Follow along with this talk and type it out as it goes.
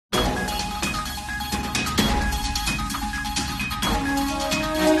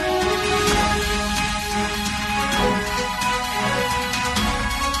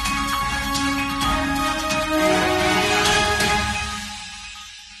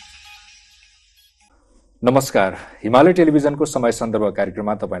नमस्कार, हिमालय टेलिभिजनको समय सन्दर्भ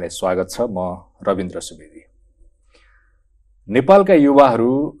कार्यक्रममा तपाईलाई स्वागत छ। म रविन्द्र सुवेदी। नेपालका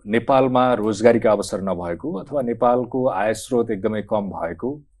युवाहरू नेपालमा रोजगारीका अवसर नभएको अथवा नेपालको आय स्रोत एकदमै कम भएको,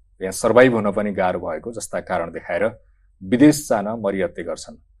 यहाँ सर्भाइभ हुन पनि गाह्रो भएको जस्ता कारण देखाएर विदेश जान मरिहत्ते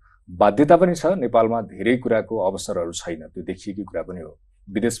गर्छन्। बाध्यता पनि छ, नेपालमा धेरै कुराको अवसरहरू छैन, त्यो देखिएकै कुरा पनि हो।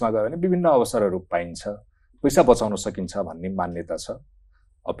 विदेशमा गयो भने विभिन्न अवसरहरू पाइन्छ, पैसा बचाउन सकिन्छ भन्ने मान्यता छ।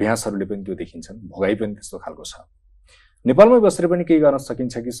 अभ्यासहरूले पनि त्यो देखिन्छन्, भोगाई पनि त्यस्तो खालको छ। नेपालमै बसेर पनि केही गर्न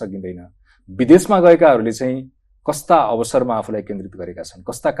सकिन्छ कि सकिँदैन? विदेशमा गएकाहरूले चाहिँ कस्ता अवसरमा आफूलाई केन्द्रित गरेका छन्,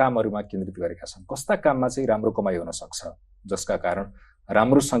 कस्ता कामहरूमा केन्द्रित गरेका छन्, कस्ता काममा चाहिँ राम्रो कमाइ हुन सक्छ, जसका कारण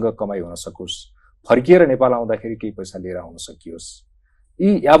राम्रोसँग कमाइ हुन सकोस्, फर्किएर नेपाल आउँदाखेरि केही पैसा लिएर आउन सकियोस्।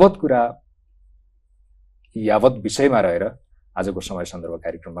 यी यावत विषयमा रहेर आजको समय सन्दर्भ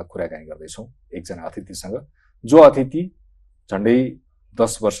कार्यक्रममा कुराकानी गर्दैछौँ एकजना अतिथिसँग, जो अतिथि झन्डै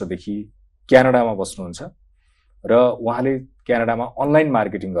 10 वर्षदेखि क्यानाडामा बस्नुहुन्छ र उहाँले क्यानाडामा अनलाइन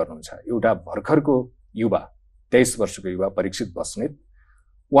मार्केटिङ गर्नुहुन्छ। एउटा भर्खरको युवा, 23 वर्षको युवा परीक्षित बस्नेत,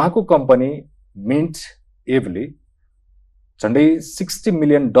 उहाँको कम्पनी मिन्ट एभले झन्डै $60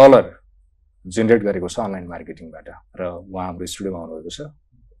 मिलियन जेनेरेट गरेको छ अनलाइन मार्केटिङबाट र उहाँ हाम्रो स्टुडियोमा आउनुभएको छ।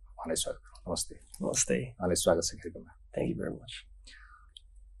 उहाँलाई स्वागत। नमस्ते। नमस्ते। उहाँलाई स्वागत छ कार्यक्रममा। Thank you very much.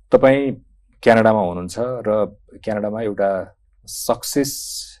 तपाईँ क्यानाडामा हुनुहुन्छ र क्यानाडामा एउटा सक्सेस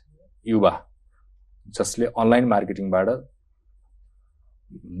युवा जसले अनलाइन मार्केटिङबाट $1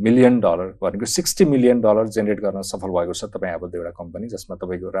 मिलियन भनेको $60 मिलियन जेनेरेट गर्न सफल भएको छ। तपाईँ आबद्ध एउटा कम्पनी जसमा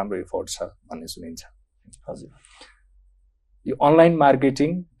तपाईँको राम्रो एफोर्ट छ भन्ने सुनिन्छ। हजुर। यो अनलाइन मार्केटिङ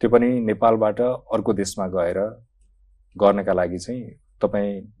त्यो पनि नेपालबाट अर्को देशमा गएर गर्नका लागि चाहिँ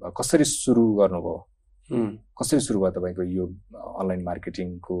तपाईँ कसरी सुरु गर्नुभयो? कसरी सुरु भयो तपाईँको यो अनलाइन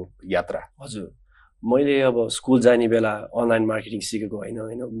मार्केटिङको यात्रा? हजुर, मैले अब स्कुल जाने बेला अनलाइन मार्केटिङ सिकेको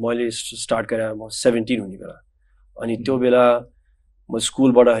होइन। मैले स्टार्ट गरेँ म 17 हुने बेला। अनि त्यो बेला म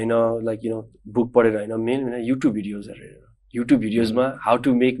स्कुलबाट होइन, लाइक बुक पढेर होइन, मेन युट्युब भिडियोज हेरेर, YouTube भिडियोजमा how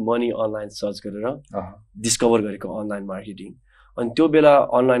to make money online search गरेर डिस्कभर गरेको अनलाइन मार्केटिङ। अनि त्यो बेला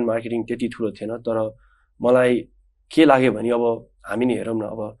अनलाइन मार्केटिङ त्यति ठुलो थिएन, तर मलाई के लाग्यो भने अब हामी नि हेरौँ न,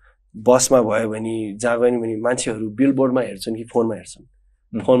 अब बसमा भयो भने जहाँ गयो भने मान्छेहरू बिलबोर्डमा हेर्छन् कि फोनमा हेर्छन्,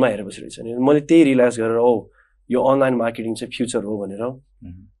 फोनमा हेरेर बसिरहेछ नि। मैले त्यही रियलाइज गरेर यो अनलाइन मार्केटिङ चाहिँ फ्युचर हो भनेर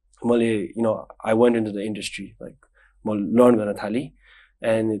मैले I went into the industry, like म लर्न गर्न थालेँ।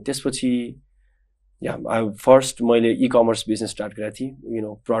 एन्ड त्यसपछि फर्स्ट मैले इकमर्स बिजनेस स्टार्ट गरेको थिएँ,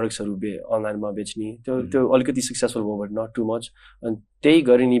 प्रडक्ट्सहरू अनलाइनमा बेच्ने। त्यो अलिकति सक्सेसफुल भयो, बट नट टु मच। अनि त्यही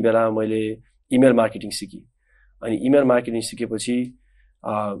गरिने बेला मैले इमेल मार्केटिङ सिकेँ। अनि इमेल मार्केटिङ सिकेपछि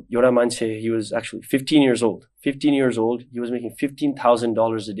एउटा मान्छे, he was actually 15 years old, he was making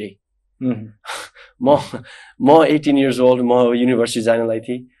 $15,000 a day. म 18 years old, म युनिभर्सिटी जानलाई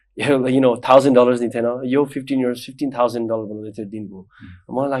थिएँ, $1,000 नि थिएन, यो 15,000 बनाउँदै थियो दिनको।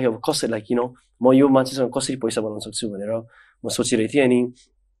 मलाई लाग्यो अब कसरी, लाइक म यो मान्छेसँग कसरी पैसा बनाउन सक्छु भनेर म सोचिरहेको थिएँ। अनि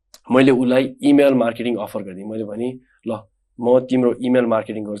मैले उसलाई इमेल मार्केटिङ अफर गरिदिएँ। मैले भने ल म तिम्रो इमेल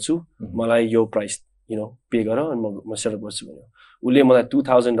मार्केटिङ गर्छु, मलाई यो प्राइस पे गर अनि म सेटअप गर्छु भन्यो। उसले मलाई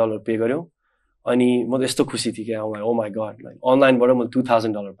 $2,000 पे गर्यो। अनि म त यस्तो खुसी थिएँ कि ओ माई गड, लाइक अनलाइनबाट मैले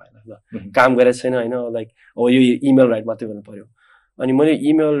 $2,000 पाएँ। ल काम गरेको छैन होइन, लाइक अब यो इमेल राइट मात्रै गर्नु पर्यो। अनि मैले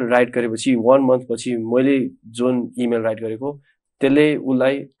इमेल राइट गरेपछि 1 month पछि मैले जुन इमेल राइट गरेको त्यसले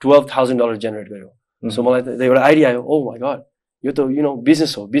उसलाई $12,000 जेनेरेट गर्यो। सो मलाई त एउटा आइडिया आयो, ओ माई गड, यो त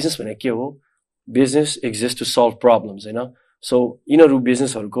बिजनेस हो। बिजनेस भनेको के हो? Business exist to solve problems होइन। सो यिनीहरू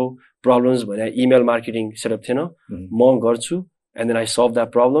बिजनेसहरूको प्रब्लम्स भने इमेल मार्केटिङ सेटअप थिएन, म गर्छु and then I solve that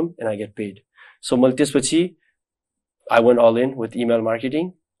problem and I get paid. So मैले त्यसपछि I went all in with email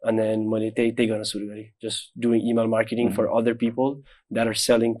marketing and then मैले त्यही गर्न सुरु गरेँ, just doing email marketing for other people that are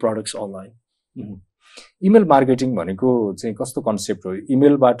selling products online. Email marketing भनेको चाहिँ कस्तो कन्सेप्ट हो?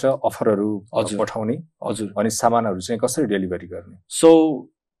 इमेलबाट अफरहरू पठाउने, हजुर, अनि सामानहरू चाहिँ कसरी डेलिभरी गर्ने? So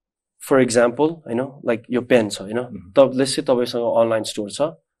for example, लाइक यो पेन छ होइन, लेट्स से तपाईसँग अनलाइन स्टोर छ,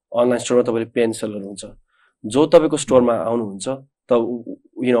 अनलाइन स्टोरमा तपाईँले पेन सेल गर्नुहुन्छ। जो तपाईँको स्टोरमा आउनुहुन्छ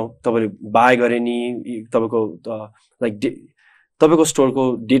तपाईँले बाई गरे नि, तपाईँको लाइक तपाईँको स्टोरको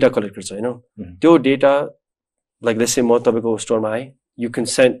डेटा कलेक्ट गर्छ होइन। त्यो डेटा, लाइक लेट्स से म तपाईँको स्टोरमा आएँ, you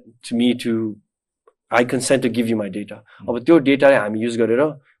consent to me to, I consent to give you my data. अब त्यो डेटालाई हामी युज गरेर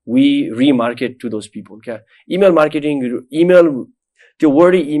वी रिमार्केट टु दोज पिपल। क्या इमेल मार्केटिङ, इमेल त्यो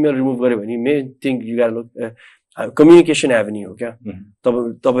वर्ड इमेल रिमुभ गऱ्यो भने main thing you गाट look communication avenue हो। क्या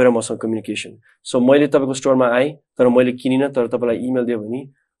तपाईँ र मसँग कम्युनिकेसन। सो मैले तपाईँको स्टोरमा आएँ तर मैले किनिनँ, तर तपाईँलाई इमेल दियो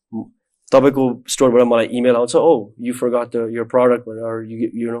भने तपाईँको स्टोरबाट मलाई इमेल आउँछ, ओ यु फरगट योर प्रडक्ट भनेर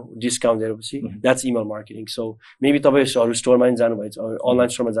डिस्काउन्ट दिएपछि that's email marketing. So maybe तपाईँ स्टोरमा पनि जानुभएछ, अनलाइन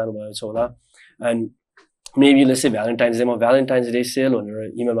स्टोरमा जानुभएको छ होला, and maybe let's say Valentine's डेमा भ्यालेन्टाइन्स डे सेल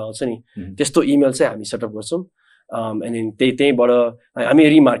भनेर इमेलमा आउँछ नि त्यस्तो इमेल चाहिँ हामी सेटअप गर्छौँ एन्ड देन त्यहीँबाट हामी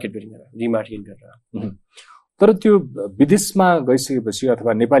रिमार्केटिङ गरेर तर त्यो विदेशमा गइसकेपछि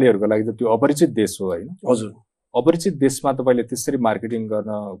अथवा नेपालीहरूको लागि त त्यो अपरिचित देश हो हैन हजुर अपरिचित देशमा तपाईले त्यसरी मार्केटिङ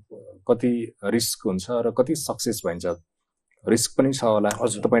गर्न कति रिस्क हुन्छ र कति सक्सेस भइन्छ रिस्क पनि छ होला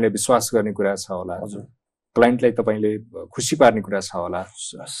तपाईले विश्वास गर्ने कुरा छ होला हजुर क्लाइन्टलाई तपाईले खुसी पार्ने कुरा छ होला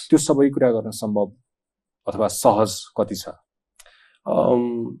त्यो सबै कुरा गर्न सम्भव अथवा सहज कति छ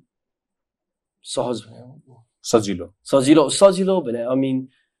सहज सजिलो भने I mean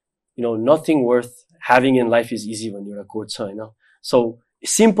you know nothing worth having in life is easy when you're a coach, you know. So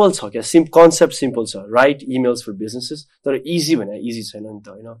simple छ क्या concept simple छ. Write emails for businesses that are easy when easy छैन नि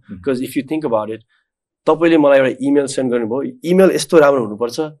त, you know. Because if you think about it, तपाईले मलाई एउटा email send गर्नुभयो, email यस्तो राम्रो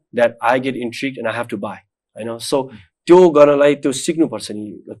हुनुपर्छ that I get intrigued and I have to buy, you know. So त्यो गर्नलाई त्यो सिक्नुपर्छ नि,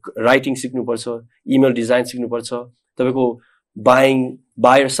 writing सिक्नुपर्छ, email design सिक्नुपर्छ, तपाईको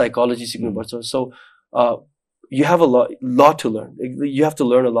buyer psychology सिक्नुपर्छ. So you have a lot to learn. You have to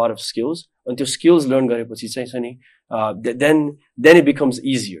learn a lot of skills. Until skills learn garepachi चाहिँ then it becomes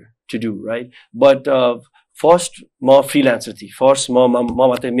easier to do, right? But first म freelancer थिए. First म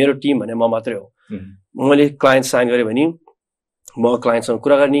मात्रै मेरो team भने म मात्रै हो. मैले क्लाइन्ट साइन गरे भने म क्लाइन्टसँग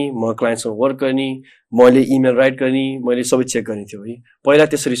कुरा गर्ने, म क्लाइन्टसँग वर्क गर्ने, मैले इमेल राइट गर्ने, मैले सबै चेक गर्ने थियो है. पहिला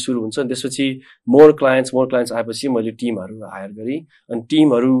त्यसरी सुरु हुन्छ अनि त्यसपछि मोर क्लाइन्ट्स आएपछि मैले टिमहरु हायर गरे अनि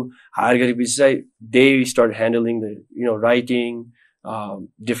टिमहरु हायर गरेपछि चाहिँ they start handling the you know writing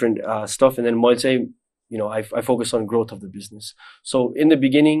different stuff and then मैले चाहिँ you know I focus on growth of the business. So in the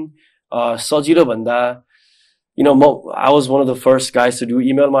beginning sajilo bhanda you know I was one of the first guys to do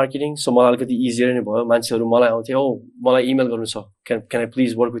email marketing, so मलाई अलिकति easier नै भयो. मान्छेहरु मलाई आउँथे ओ मलाई email गर्नु छ, can I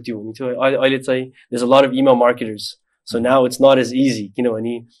please work with you भन्ने थियो. अहिले चाहिँ there's a lot of email marketers, so now it's not as easy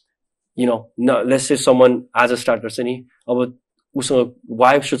किनभने you know let's say someone as a start गर्छ नि अब उसँग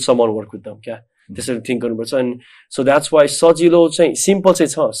why should someone work with them क्या त्यसरी थिंक गर्नुपर्छ. अनि so that's why सजिलो चाहिँ simple चाहिँ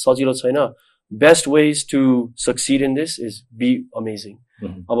छ, सजिलो छैन. Best ways to succeed in this is be amazing.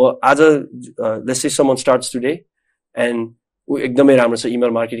 अब आज let's say someone starts today and उ एकदमै राम्रो छ इमेल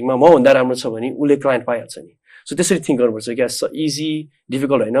मार्केटिङमा, म भन्दा राम्रो छ भने उले क्लाइन्ट पाइहाल्छ नि. सो त्यसरी थिंक गर्नुपर्छ क्या. इजी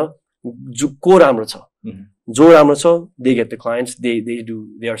डिफिकल्ट हैन, को राम्रो छ, जो राम्रो छ they get the clients,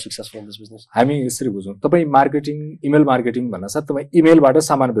 they are successful in this business. हामी यसरी बुझौं तपाई मार्केटिङ इमेल मार्केटिङ भन्न साथ तपाई इमेलबाट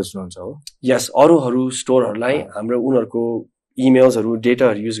सामान बेच्नुहुन्छ हो? यस, अरूहरु स्टोरहरुलाई हाम्रो उनीहरुको इमेल्सहरु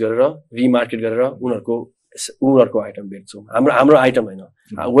डेटाहरु युज गरेर रिमार्केट गरेर उनीहरुको आइटम बेच्छौं. हाम्रो आइटम हैन.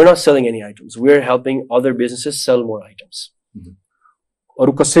 We're not selling any items. We're helping other businesses sell more items.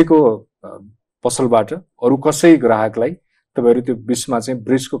 अरु कसैको पसलबाट अरु कसै ग्राहकलाई तपाईहरु त्यो बिचमा चाहिँ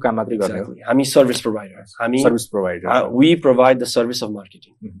ब्रिजको काम मात्रै गर्ने हो. हामी service provider. We provide the service of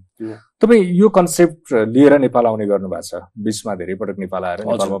marketing. तपाई यो कन्सेप्ट लिएर नेपाल आउने गर्नु भएको छ. बिचमा धेरै पटक नेपाल आएर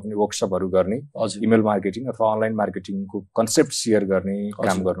नेपालमा पनि वर्कसपहरु गर्ने, इमेल मार्केटिङ अथवा अनलाइन मार्केटिङको कन्सेप्ट शेयर गर्ने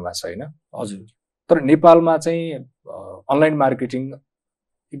काम गर्नु भएको छ हैन? हजुर. तर नेपालमा चाहिँ अनलाइन मार्केटिङ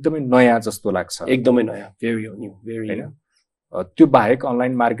एकदमै नयाँ जस्तो लाग्छ. एकदमै नयाँ, very new, very हैन? त्यो बाहेक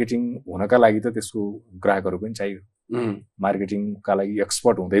अनलाइन मार्केटिङ हुनका लागि त त्यसको ग्राहकहरु पनि चाहियो. मार्केटिङका लागि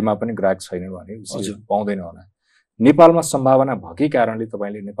एक्सपर्ट हुँदैमा पनि ग्राहक छैन भने उसले पाउँदैन होला. नेपालमा सम्भावना भएकै कारणले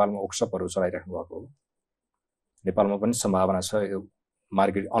तपाईले नेपालमा वर्कसपहरु चलाइराख्नु भएको हो. नेपालमा पनि सम्भावना छ यो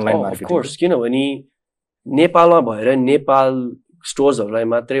market online marketing. Of course, किनभने नेपालमा भएर नेपाल स्टोर्सहरुलाई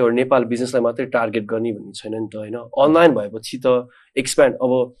मात्रै अर नेपाल बिजनेसलाई मात्रै टार्गेट गर्ने भन्ने छैन नि त हैन. अनलाइन भएपछि त एक्सप्यान्ड.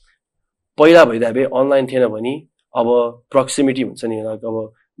 अब पहिला भइदा भए अनलाइन थिएन भने अब प्रोक्सिमिटी हुन्छ नि.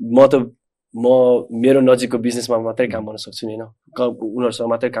 अब म मेरो नजिकको बिजनेसमा मात्रै काम गर्न सक्छु नि हैन, उनीहरुसँग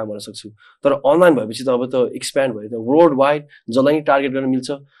मात्रै काम गर्न सक्छु. तर अनलाइन भएपछि त अब त एक्सप्यान्ड भयो त वर्ल्ड वाइड जसलाई नि टार्गेट गर्न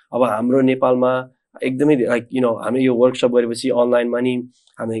मिल्छ. अब हाम्रो नेपालमा एकदमै लाइक यु नो हामी यो वर्कसप गरेपछि अनलाइनमा नि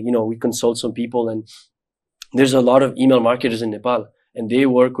हामी you know we consult some people and there's a lot of email marketers in Nepal and they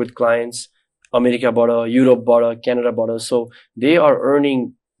work with clients Americaबाट, युरोपबाट, क्यानाडाबाट. So they are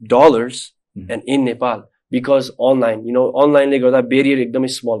earning dollars and in Nepal because online, you know, online ले गर्दा barrier एकदमै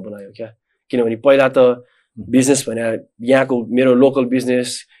small बनायो क्या. किनभने पहिला त business भने यहाँको मेरो लोकल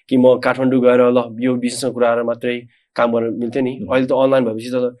बिजनेस कि म काठमाडौँ गएर ल यो बिजनेसमा कुरा गरेर मात्रै काम गर्न मिल्थ्यो नि. अहिले त अनलाइन भएपछि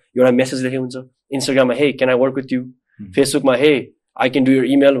त एउटा मेसेज लेखे हुन्छ. इन्स्टाग्राममा हे can I work with you, फेसबुकमा हे I can do your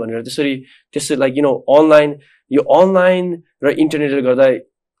email भनेर त्यसरी लाइक यु नो यो अनलाइन र इन्टरनेटले गर्दा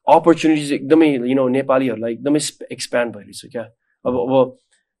अपर्च्युनिटिज एकदमै यु नो नेपालीहरूलाई एकदमै एक्सप्यान्ड भइरहेछ क्या. अब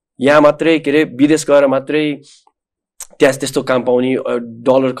यहाँ मात्रै के अरे विदेश गएर मात्रै त्यस्तो काम पाउने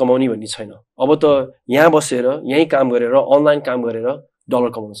डलर कमाउने भन्ने छैन. अब त यहाँ बसेर यहीँ काम गरेर अनलाइन काम गरेर डलर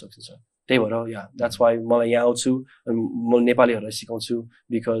कमाउन सकिन्छ. त्यही भएर या द्याट्स वाइ मलाई यहाँ आउँछु अनि म नेपालीहरूलाई सिकाउँछु.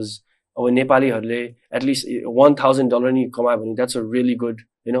 बिकज अब नेपालीहरूले एटलिस्ट $1,000 नि कमायो भने that's a really good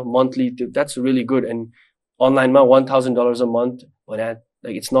monthly that's really good and अनलाइनमा $1,000 a month भने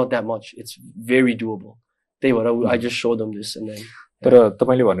like it's not that much it's very doable त्यही भएर I just show them this and तर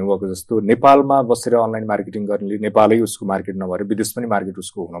तपाईँले भन्नुभएको जस्तो नेपालमा बसेर अनलाइन मार्केटिङ गर्नेले नेपालै उसको मार्केट नभएर विदेश पनि मार्केट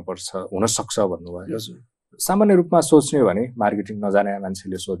उसको हुन सक्छ भन्नुभयो सामान्य रूपमा सोच्ने हो भने मार्केटिङ नजाने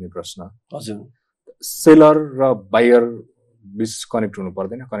मान्छेले सोध्ने प्रश्न हजुर सेलर र बायर बिच कनेक्सन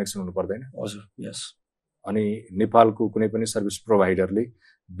हुनु पर्दैन हजुर यस अनि नेपालको कुनै पनि सर्भिस प्रोभाइडरले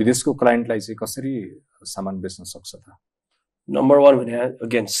विदेशको क्लाइन्टलाई चाहिँ कसरी सामान बेच्न सक्छ त नम्बर 1 भने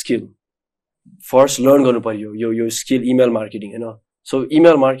अगेन स्किल फर्स्ट लर्न गर्नु पर्यो यो स्किल इमेल मार्केटिङ हैन so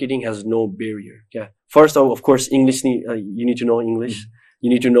email marketing has no barrier क्या फर्स्ट अफ कोर्स इंग्लिश नि you need to know English you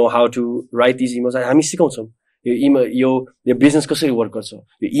need to know how to right this emails हामी सिकाउँछौँ यो email यो बिजनेस कसरी वर्क गर्छ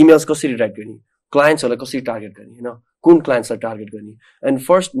यो इमेल्स कसरी राइट गर्ने क्लाइन्ट्सहरूलाई कसरी टार्गेट गर्ने हैन कुन क्लाइन्ट्सलाई टार्गेट गर्ने एन्ड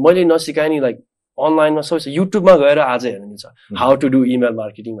फर्स्ट मैले नसिकाए नि लाइक अनलाइनमा सबै युट्युबमा गएर आज हेर्नु मिल्छ how to do email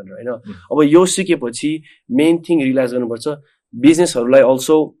marketing भनेर हैन अब यो सिकेपछि मेन थिङ रियलाइज गर्नुपर्छ बिजनेसहरूलाई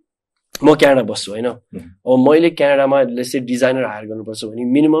अल्सो म क्यानाडा बस्छु हैन अब मैले क्यानाडामा लेट्स से डिजाइनर हायर गर्नुपर्छ भने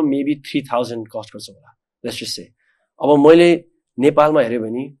मिनिमम मेबी 3000 कस्ट गर्छ होला लेट्स जस्ट से अब मैले नेपालमा हेर्यो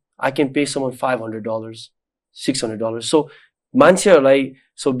भने I can pay someone $500 $600 so मान्छेहरूलाई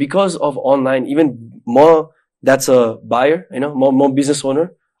so because of online even म द्याट्स अ बायर हैन म business owner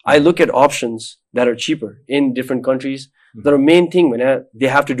I look at options that are cheaper in different countries. The main thing when they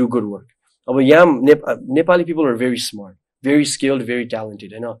have to do good work. Nepali people are very smart, very skilled, very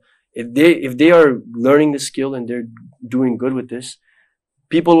talented. I know if they are learning the skill and they're doing good with this,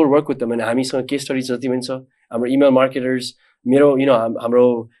 people will work with them. And हामी सँग case studies जति पनि छ हाम्रो email marketers मेरो हाम्रो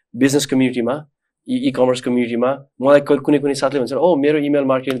business community मा e-commerce community मा मलाई कुनै साथीले भन्छ ओ मेरो email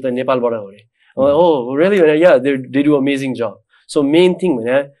marketer त नेपालबाट हो रे oh really yeah they do amazing job. So main thing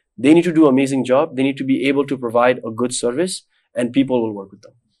they need to do amazing job. They need to be able to provide a good service, and people will work with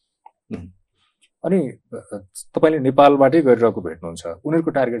them. अनि तपाईले नेपालबाटै गरिरहेको भेट्नुहुन्छ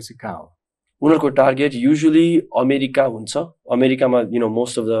उनीहरुको target चाहिँ कहाँ हो उनीहरुको target usually America हुन्छ अमेरिकामा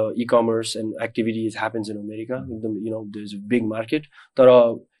most of the e-commerce and activities happens in America. There's a big market. तर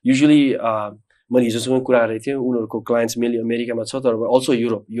usually मैले हिजोसँग कुरा गरेको थिएँ उनीहरुको क्लाइन्ट्स मेनली अमेरिकामा छ तर अल्सो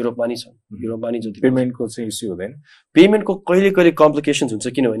युरोपमा नि छ युरोपमा नि जति पेमेन्टको चाहिँ इस्यु हुँदैन पेमेन्टको कहिले कम्प्लिकेसन्स हुन्छ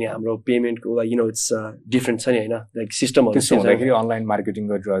किनभने हाम्रो पेमेन्टको इट्स डिफरेन्ट छ नि हैन लाइक सिस्टमहरु त्यसो हुँदाखेरि अनलाइन मार्केटिङ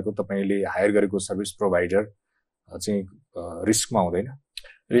गरिरहेको तपाईले हायर गरेको सर्भिस प्रोभाइडर चाहिँ रिस्कमा हुँदैन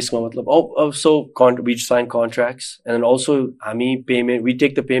रिस्कमा मतलब so we sign contracts and also हामी payment we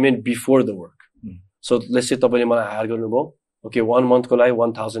take the payment before the work so let's say तपाईले मलाई हायर गर्नुभयो ओके 1 मन्थको लागि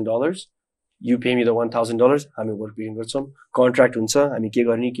 $1,000 you pay me the $1,000 हामी वर्क बिगिन गर्छौं कन्ट्र्याक्ट हुन्छ हामी के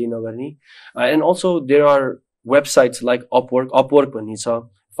गर्ने के नगर्ने and also there are websites like upwork भन्ने छ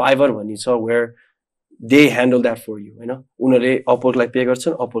fiverr भन्ने छ where they handle that for you हैन उनीहरुले upwork लाई पे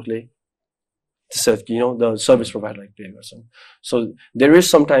गर्छन् upwork ले the service provider like pay गर्छन् so there is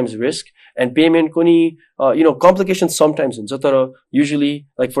sometimes risk and payment को नि complications sometimes हुन्छ तर usually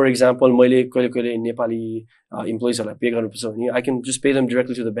like for example मैले कहिले नेपाली employeesहरुलाई पे गर्नुपर्छ भने I can just pay them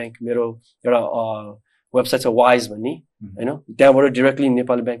directly to the bank मेरो एउटा वेबसाइट छ वाइज भन्ने हैन त्यहाँबाट डाइरेक्टली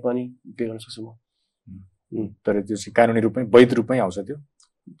नेपाली बैंकमा नि पे गर्न सक्छु म तर त्यो चाहिँ कानुनी रूपमै वैध रूपमै आउँछ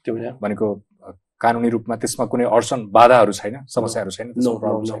त्यो भनेको कानुनी रूपमा त्यसमा कुनै अडचन बाधाहरू छैन समस्याहरू छैन त्यसमा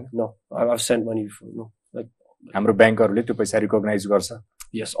प्रब्लम छैन no I have saint money before know like हाम्रो बैंकहरुले त्यो पैसा रिकग्नाइज गर्छ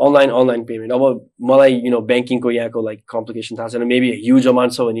यस अनलाइन पेमेन्ट अब मलाई बैंकिङको यहाँको लाइक कम्प्लिकेसन थाहा छैन मेबी ह्युज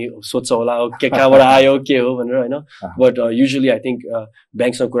अमाउन्ट छ भने सोध्छ होला के कहाँबाट आयो के हो भनेर हैन बट युजुअली आई थिंक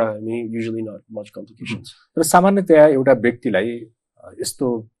बैंकसँग कुरा गर्ने युजुअली नट मच कम्प्लिकेसन्स तर सामान्यतया एउटा व्यक्तिलाई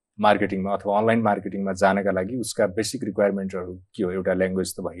यस्तो मार्केटिङमा अथवा अनलाइन मार्केटिङमा जानका लागि उसका बेसिक रिक्वायरमेन्टहरु के हो एउटा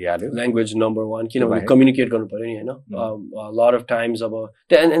ल्याङ्ग्वेज त भइहाल्यो ल्याङ्ग्वेज नम्बर 1 किनभने कम्युनिकेट गर्नु पर्यो नि हैन a lot of times अब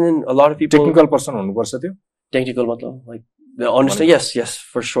and then a lot of people technical person हुनु पर्छ त्यो टेक्निकल मतलब like understand yes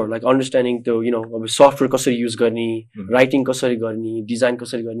for sure like understanding the अब सफ्टवेयर कसरी युज गर्ने राइटिङ कसरी गर्ने डिजाइन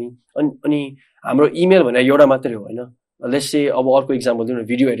कसरी गर्ने अनि हाम्रो इमेल भने एउटा मात्रै हो हैन लेट्स से अब अर्को एक्जाम्पल दिउँ न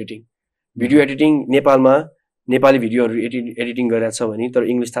भिडियो एडिटिङ नेपालमा नेपाली भिडियोहरु एडिटिङ गरिरहेछ भने तर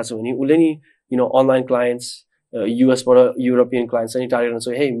इंग्लिश थाहा छ भने उले नि अनलाइन क्लाइन्ट्स यूएस बाट युरोपियन क्लाइन्ट्स नि टार्गेट गर्छ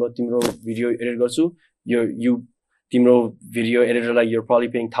हे म तिम्रो भिडियो एडिट गर्छु यो तिम्रो video एडिटरलाई you're probably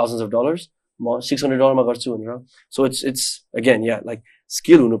paying thousands of dollars म $600 मा गर्छु भनेर so it's again yeah like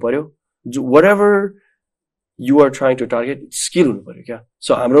skill हुनु पर्यो whatever you are trying to target skill हुनु पर्यो क्या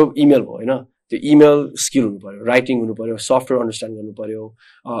सो हाम्रो इमेल भयो हैन त्यो इमेल स्किल हुनु पर्यो राइटिङ हुनु पर्यो सफ्टवेयर अन्डरस्ट्यान्ड गर्नु पर्यो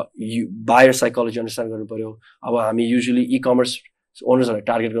बायर साइकोलोजी अन्डरस्ट्यान्ड गर्नु पर्यो अब हामी युजुअली ई-कमर्स ओनर्सहरुलाई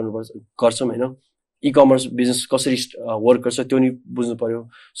टार्गेट गर्छौं हैन e-commerce business कसरी वर्क गर्छ त्यो नि बुझ्नु पर्यो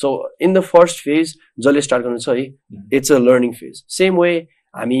so in the first phase जसले स्टार्ट गर्नु छ है it's a learning phase same way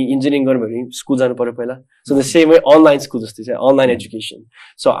हामी इन्जिनियरिङ गर्नु भने स्कुल जानु पर्यो पहिला so the same way online school जस्तै छ online education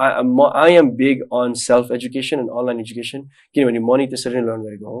so I am big on self education and online education किनभने म नि त्यसरी नै लर्न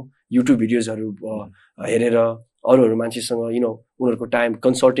गरेको हो युट्युब भिडियोजहरू हेरेर अरूहरू मान्छेसँग उनीहरूको टाइम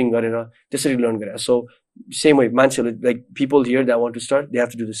कन्सल्टिङ गरेर त्यसरी लर्न गरेर सो सेम वे मान्छेहरूले like people here that want to start they have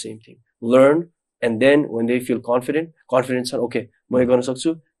to do the same thing learn and then when they feel confident छ ओके म यो गर्न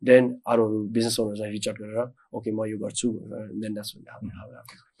सक्छु देन अरूहरू बिजनेस ओनरलाई रिच आउट गरेर ओके म यो गर्छु देन द्याट्स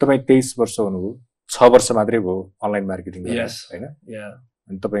तपाईँ 23 वर्ष हुनुभयो 6 वर्ष मात्रै भयो अनलाइन मार्केटिङ हैन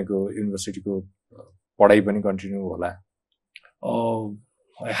अनि तपाईको युनिभर्सिटीको पढाइ पनि कन्टिन्यू होला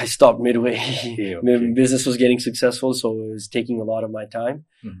I stopped midway. My business was getting successful, so it was taking a lot of my time.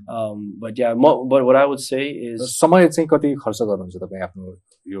 But yeah, but what I would say is समय चाहिँ कति खर्च गर्नुहुन्छ तपाई आफ्नो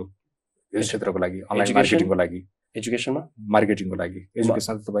यो क्षेत्रको लागि अनलाइन मार्केटिङको लागि एजुकेसनमा मार्केटिङको लागि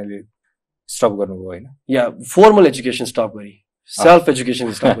एजुकेसन तपाईले स्टप गर्नुभयो हैन या फर्मल एजुकेसन स्टप गरी सेल्फ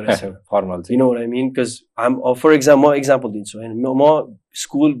एजुकेसन स्टप गरेछ formal you know what I mean because I'm for example example दिन्छु हैन म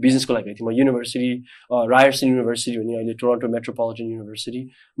स्कुल बिजनेसको लागि गएको थिएँ म युनिभर्सिटी रायर्सन युनिभर्सिटी भन्ने अहिले टोरन्टो मेट्रोपोलिटन युनिभर्सिटी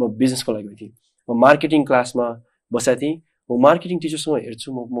म बिजनेसको लागि गएको थिएँ म मार्केटिङ क्लासमा बसेको थिएँ म मार्केटिङ टिचरसँग हेर्छु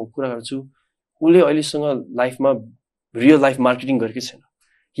म कुरा गर्छु उले अहिलेसँग लाइफमा रियल लाइफ मार्केटिङ गरेकै छैन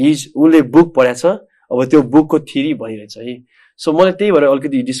उसले बुक पढाएको छ अब त्यो बुकको थ्योरी भनिरहेछ है सो मलाई त्यही भएर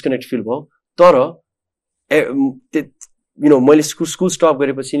अलिकति डिस्कनेक्ट फिल भयो तर मैले स्कुल स्टप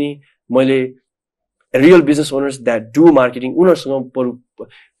गरेपछि नि मैले real business owners that do marketing उनीहरूसँग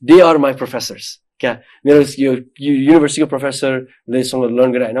दे आर माई प्रोफेसर्स क्या मेरो यो युनिभर्सिटीको प्रोफेसरले सँग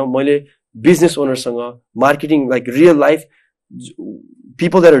लर्न गरेर होइन मैले business ओनरसँग marketing like real life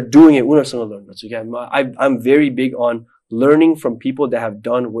people that are doing it उनीहरूसँग लर्न गर्छु क्या I am very big on learning from people that have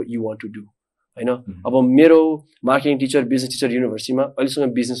done what you want to do हैन अब मेरो मार्केटिङ टिचर बिजनेस टिचर युनिभर्सिटीमा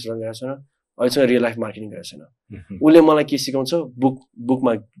अहिलेसँग business run गरेको छैन अहिलेसँग real life marketing गरेको छैन उसले मलाई के सिकाउँछ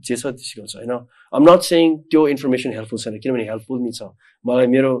बुकमा जे छ त्यो सिकाउँछ हैन आइ एम नट सेइङ त्यो इन्फर्मेसन हेल्पफुल छैन किनभने हेल्पफुल नि छ मलाई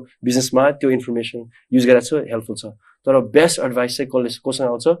मेरो बिजनेसमा त्यो इन्फर्मेसन युज गरेको छ हेल्पफुल छ तर बेस्ट एडभाइस चाहिँ कोसँग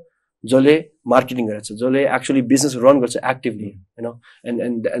आउँछ जसले मार्केटिङ गरेको छ जसले एक्चुअली बिजनेस रन गर्छ एक्टिभली हैन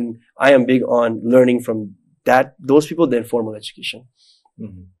and I am big on learning from those people then formal education.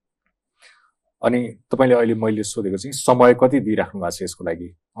 अनि तपाईले अहिले मैले सोधेको चाहिँ समय कति दिइराख्नु भएको छ यसको लागि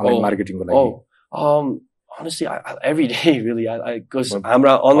अनलाइन मार्केटिङको लागि honestly every day really I because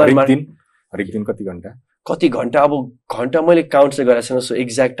हाम्रो अनलाइन हरेक दिन कति घण्टा अब घण्टा मैले काउन्ट चाहिँ गरेको छैन सो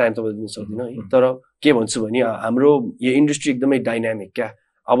एक्ज्याक्ट टाइम तपाईँ दिन सक्दिनँ है तर के भन्छु भने हाम्रो यो इन्डस्ट्री एकदमै डाइनामिक क्या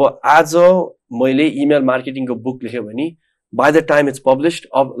अब आज मैले इमेल मार्केटिङको बुक लेख्यो भने by the time it's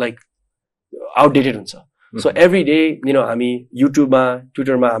published अब लाइक आउटडेटेड हुन्छ सो एभ्री डे हामी युट्युबमा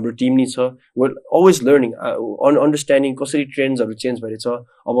ट्विटरमा हाम्रो टिम नि छ वेयर अलवेज लर्निङ अन्डरस्ट्यान्डिङ कसरी ट्रेन्ड्सहरू चेन्ज भइरहेछ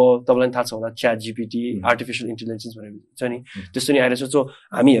अब तपाईँलाई थाहा छ होला च्याट जिपिटी आर्टिफिसियल इन्टेलिजेन्स भनेर छ नि त्यस्तो नि आइरहेछ सो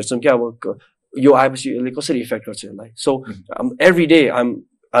हामी हेर्छौँ क्या अब यो आएपछि यसले कसरी इफेक्ट गर्छ यसलाई so every day I'm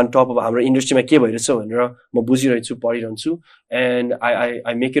on top अब हाम्रो इन्डस्ट्रीमा के भइरहेछ भनेर म बुझिरहेछु पढिरहन्छु and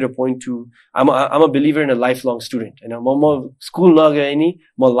I make it a point to I'm a believer in a life long student होइन म स्कुल नगए नि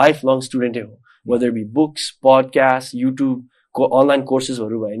म लाइफ लङ स्टुडेन्टै हो whether it be books, podcasts, YouTube, online courses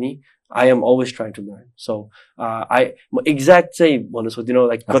I am always trying to learn. So exact say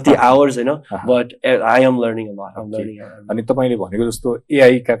like 30 hours but I am learning a lot. I'm learning. अनि तपाईले भनेको जस्तो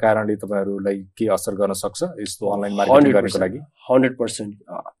AI का कारणले तपाईहरुलाई के असर गर्न सक्छ यस्तो अनलाइन मार्केटिङ गर्नको लागि 100%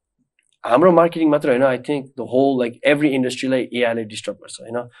 हाम्रो मार्केटिङ मात्र हैन I think the whole like every industry लाई AI ले डिस्टर्ब गर्छ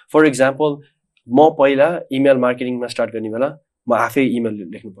हैन For example म पहिला इमेल मार्केटिङमा स्टार्ट गर्ने बेला म आफै इमेल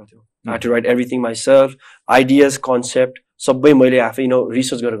लेख्नु पर्थ्यो I had to write everything myself ideas concept सबै मैले आफै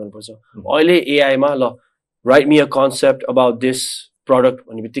रिसर्च गरेर गर्नुपर्छ अहिले AI मा ल write me a concept about this product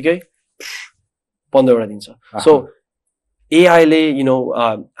भन्ने बित्तिकै 15 वटा दिन्छ so AI ले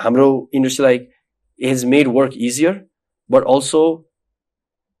हाम्रो industry like it has made work easier but also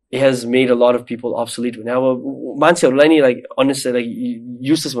it has made a lot of people obsolete भने अब मान्छेहरुलाई नि लाइक unnecessary like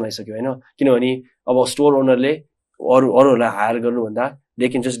useless बनाइसक्यो हैन किनभने अब स्टोर ओनरले अरूहरूलाई हायर गर्नु भन्दा they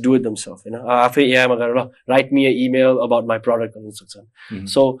can just do it themselves आफै AI मा गरेर write me an email about my product भन्नु सक्छन्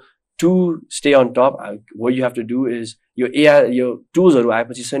so to stay on top what you have to do is your AI your tools हरु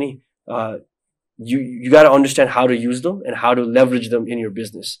आएपछि छ नि you got to understand how to use them and how to leverage them in your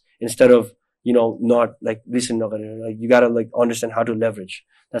business instead of not like listen like you got to like understand how to leverage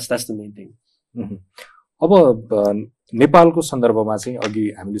that's the main thing अब नेपालको सन्दर्भमा चाहिँ अघि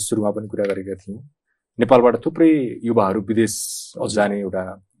हामीले सुरुमा पनि कुरा गरेका थियौं नेपालबाट थुप्रै युवाहरू विदेश जाने एउटा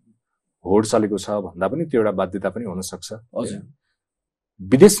होड चलेको छ भन्दा पनि त्यो एउटा बाध्यता पनि हुन सक्छ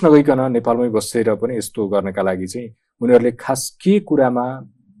विदेश नगइकन नेपालमै बसेर पनि यस्तो गर्नका लागि चाहिँ उनीहरूले खास के कुरामा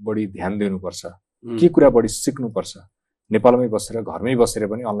बढी ध्यान दिनुपर्छ, के कुरा बढी सिक्नुपर्छ? नेपालमै बसेर घरमै बसेर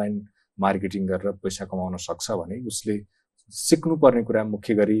पनि अनलाइन मार्केटिङ गरेर पैसा कमाउन सक्छ भने उसले सिक्नुपर्ने कुरा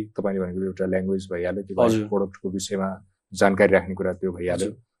मुख्य गरी तपाईले भनेको एउटा ल्याङ्ग्वेज भइहाल्यो, त्यो प्रोडक्टको विषयमा जानकारी राख्ने कुरा त्यो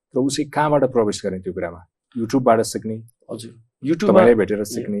भइहाल्यो, तर उसले कहाँबाट प्रवेश गर्ने त्यो कुरामा? युट्युबबाट सिक्ने? हजुर, युट्युब तपाईलाई भेटेर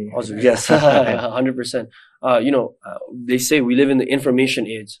सिक्ने? हजुर, यस 100%. They say we live in the information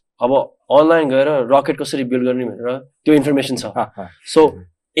age. अब अनलाइन गएर रकेट कसरी बिल्ड गर्ने भनेर त्यो इन्फर्मेसन छ. So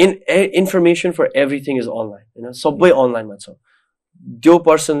information for everything is online, सबै अनलाइनमा छ. त्यो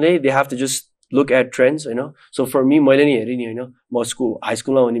पर्सनले they have to just look at trends, so for me मैले नि हेरि नि म हाई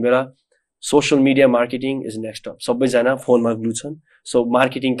स्कुलमा हुने बेला social media marketing is next up. सबैजना फोनमा ग्लु छन्. सो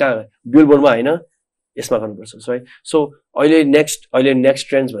मार्केटिङ कहाँ बिलबोर्डमा होइन, यसमा गर्नुपर्छ, राइट? सो अहिले नेक्स्ट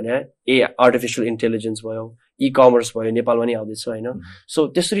ट्रेन्ड्स भने आर्टिफिसियल इन्टेलिजेन्स भयो, इ कमर्स भयो, नेपालमा नि आउँदैछ होइन. सो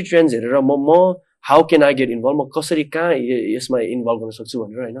त्यसरी ट्रेन्ड्स हेरेर म how can I get involve, म कसरी कहाँ यसमा इन्भल्भ गर्न सक्छु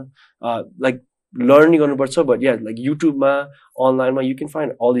भनेर होइन, लाइक लर्निङ गर्नुपर्छ. बट या लाइक युट्युबमा अनलाइनमा you can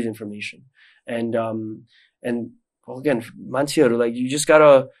find all this information. And again मान्छेहरू like you just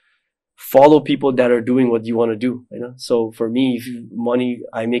गाट follow people that are doing what you want to do, So for me, if money,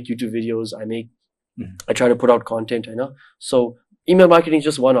 I make YouTube videos, I try to put out content, So email marketing is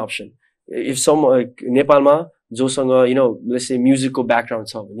just one option. If someone Nepalma josanga, let's say musical background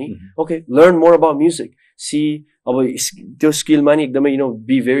छ भने, okay, learn more about music. See अब त्यो skill मा नि एकदमै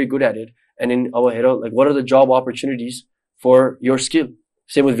be very good at it, and then अब हेर like what are the job opportunities for your skill.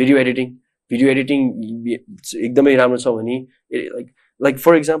 Same with video editing. Video editing एकदमै राम्रो छ भने like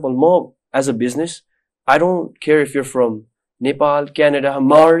for example, as a business, I don't care if you're from Nepal, Canada,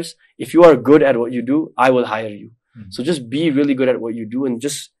 Mars. If you are good at what you do, I will hire you. So just be really good at what you do and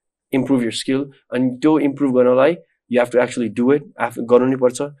just improve your skill. And to improve ganalai, you have to actually do it.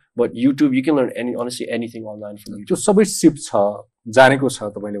 But YouTube, you can learn honestly anything online from YouTube. So सबै सिप छ, जानेको छ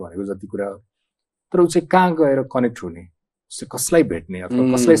तपाईले भनेको जति कुरा, तर चाहिँ कहाँ गएर कनेक्ट हुने, कसलाई भेट्ने अथवा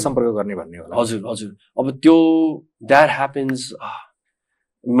कसलाई सम्पर्क गर्ने भन्ने होला. हजुर. अब त्यो that happens.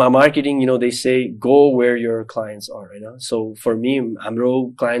 My marketing, they say go where your clients are, So for me,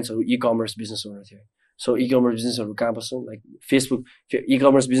 हाम्रो clients are e-commerce business owners here. So e-commerce business owners कहाँ बस्छन्, like Facebook,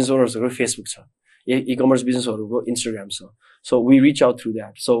 e-commerce business owners को Facebook छ, e-commerce business owners को Instagram छ. So we reach out through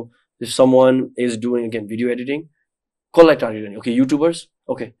that. So if someone is doing again video editing, कसलाई target गर्ने? Okay, YouTubers,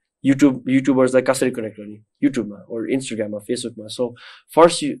 okay, YouTubers लाई कसरी connect गर्ने? YouTube मा or Instagram मा, Facebook मा. So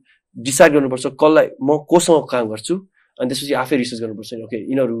first you decide गर्नुपर्छ कसलाई म कोसँग काम गर्छु, अनि त्यसपछि आफै रिसर्च गर्नुपर्छ. ओके,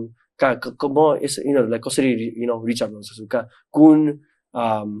 यिनीहरू यिनीहरूलाई कसरी रिच आउट गर्न सक्छु, कुन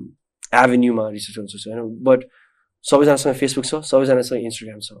एभेन्यूमा रिसर्च गर्न सक्छु, बट सबैजनासँग फेसबुक छ, सबैजनासँग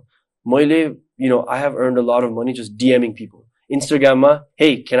इन्स्टाग्राम छ. मैले I have earned a lot of money just डिएमिङ people इन्स्टाग्राममा, हे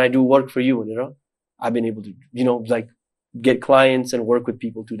can I do work for you भनेर I been able to like get clients and work with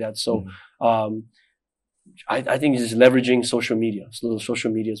people to that. So I think it's leveraging social media. So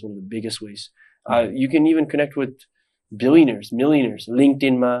social media is one of the biggest ways. You can even connect with billionaires, millionaires,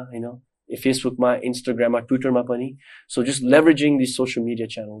 LinkedIn ma, Facebook ma, Instagram ma, Twitter ma pani. So just leveraging these social media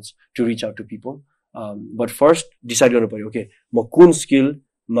channels to reach out to people. But first decide garnu paryo, okay, म कुन skill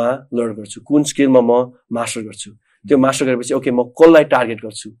मा learn गर्छु, कुन skill मा म master गर्छु. त्यो master गरेपछि okay म कसलाई target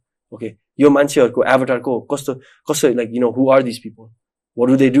गर्छु. Okay, यो मान्छेहरुको avatar को कस्तो like who are these people? What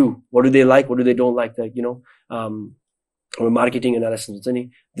do they do? What do they like? What do they don't like? Like or marketing analysis हुन्छ नि.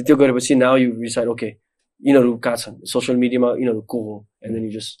 त्यो गरेपछि now you decide, okay, यिनीहरू कहाँ छन् सोशल मिडियामा, यिनीहरू को हो, and then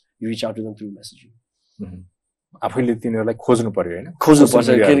you reach out to them through messaging. आफैले तिनीहरूलाई खोज्नु पर्यो हैन, खोज्नु पर्छ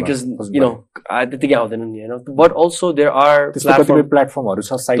because त्यतिकै आउँदैन नि हैन. But also there are प्लेटफर्महरु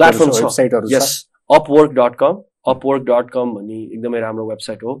छ, साइटहरु छ, वेबसाइटहरु छ. Yes, upwork.com भन्ने एकदमै राम्रो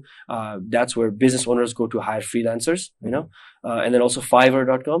वेबसाइट हो. That's where business owners go to hire freelancers, and then also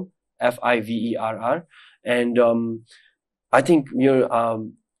fiverr.com, FIVERR. And I think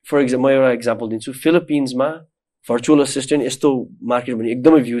for example, my example दिन्छु, Philippines मा virtual assistant यस्तो मार्केट भने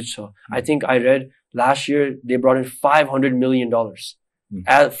एकदमै भ्युज छ. I think I read last year they brought in $500 million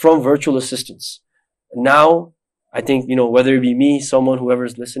from virtual assistants. Now I think whether it be me, someone, whoever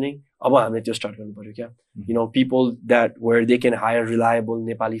is listening, अब हामीले त्यो start गर्नु पर्यो क्या. People that where they can hire reliable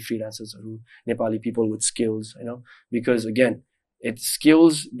Nepali freelancers, Nepali people with skills, because again it's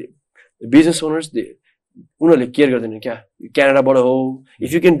skills. Business owners, उनीहरूले care गर्दैन क्या, क्यानाडाबाट हो.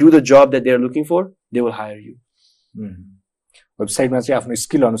 If you can do the job that they are looking for, they will hire you. वेबसाइटमा चाहिँ आफ्नो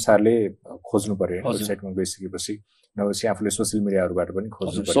skill अनुसारले खोज्नु पर्यो. वेबसाइटमा गइसकेपछि नभएपछि आफूले सोशल मिडियाहरुबाट पनि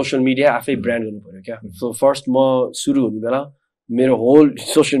खोज्नु पर्यो. सोशल मिडिया आफै ब्रान्ड गर्नु पर्यो क्या. सो फर्स्ट म सुरु हुने बेला मेरो होल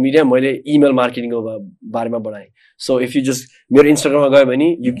सोसियल मिडिया मैले इमेल मार्केटिङको बारेमा बढाएँ सो इफ यु जस्ट मेरो इन्स्टाग्राममा गयो भने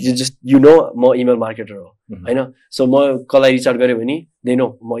यु नो म इमेल मार्केटर हो होइन सो म कसलाई रिच आउट गरेँ भने दे नो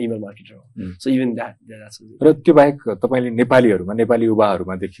म इमेल मार्केटर हो सो इभन द्याट र त्यो बाहेक तपाईँले नेपालीहरूमा नेपाली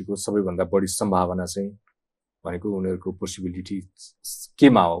युवाहरूमा देखेको सबैभन्दा बढी सम्भावना चाहिँ भनेको उनीहरूको पोसिबिलिटी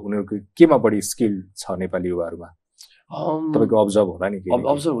केमा हो उनीहरूको केमा बढी स्किल छ नेपाली युवाहरूमा तपाईँको अब्जर्भ होला नि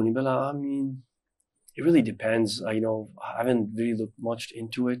अब्जर्भ हुने बेला I mean it really depends. I haven't really looked much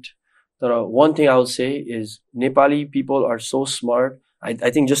into it. But one thing I'll say is Nepali people are so smart. I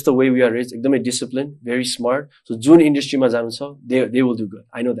think just the way we are raised, ekdamai disciplined, very smart. So June industry ma janu cha, they will do good.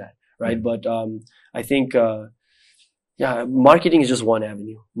 I know that, right? But I think marketing is just one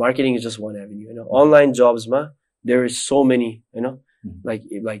avenue. Marketing is just one avenue. Online jobs ma there is so many. Like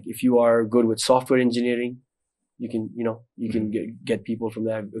if you are good with software engineering. You can get people from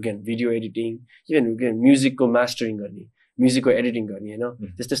that. Again, video editing, even music ko mastering garni, music ko editing garni,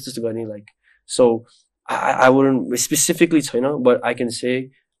 this garni like. So I wouldn't specifically say, but I can say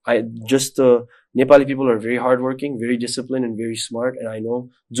Nepali people are very hardworking, very disciplined, and very smart. And I know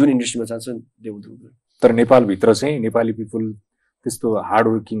June industry ma chance they will do good. तर नेपाल भित्र चाहिँ Nepali people त्यस्तो hard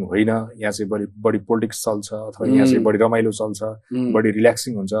working होइन यहाँ चाहिँ बढी politics चल्छ अथवा यहाँ चाहिँ बढी रमाइलो चल्छ बढी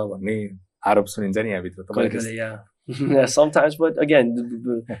रिल्याक्सिङ हुन्छ भन्ने आरोप सुनिन्छ नि यहाँ भित्र yeah sometimes but again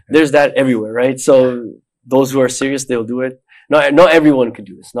there's that everywhere right so those who are serious they'll do it not everyone can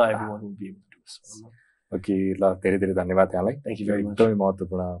do this not everyone will be able to do this okay ल धेरै धेरै धन्यवाद यहाँलाई thank you very much एकदमै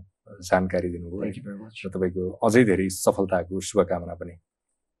महत्त्वपूर्ण जानकारी दिनुभयो thank you very much र तपाईको अझै धेरै सफलताको शुभकामना पनि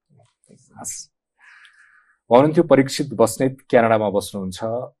हुनुहुन्थ्यो परीक्षित बस्नेत क्यानाडामा बस्नुहुन्छ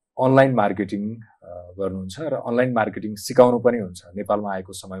अनलाइन मार्केटिङ गर्नुहुन्छ र अनलाइन मार्केटिङ सिकाउनु पनि हुन्छ नेपालमा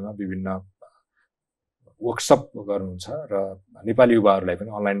आएको समयमा विभिन्न वर्कसप गर्नुहुन्छ र नेपाली युवाहरूलाई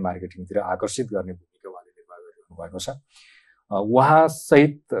पनि अनलाइन मार्केटिङतिर आकर्षित गर्ने भूमिका उहाँले निर्वाह गरिरहनु भएको छ उहाँ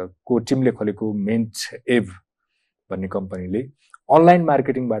सहितको टिमले खोलेको मेन्ट एभ भन्ने कम्पनीले अनलाइन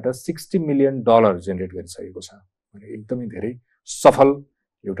मार्केटिङबाट $60 million जेनेरेट गरिसकेको छ भने एकदमै धेरै सफल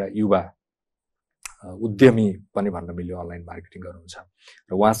एउटा युवा उद्यमी पनि भन्न मिल्यो अनलाइन मार्केटिङ गर्नुहुन्छ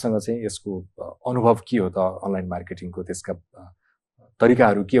र उहाँसँग चाहिँ यसको अनुभव के हो त अनलाइन मार्केटिङको त्यसका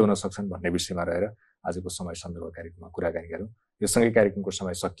तरिकाहरू के हुन सक्छन् भन्ने विषयमा रहेर आजको समय सन्दर्भ कार्यक्रममा कुराकानी गरौँ यो सँगै कार्यक्रमको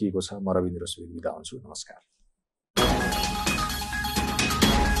समय सकिएको छ म रविन्द्र सुवेदी बिदा हुन्छु नमस्कार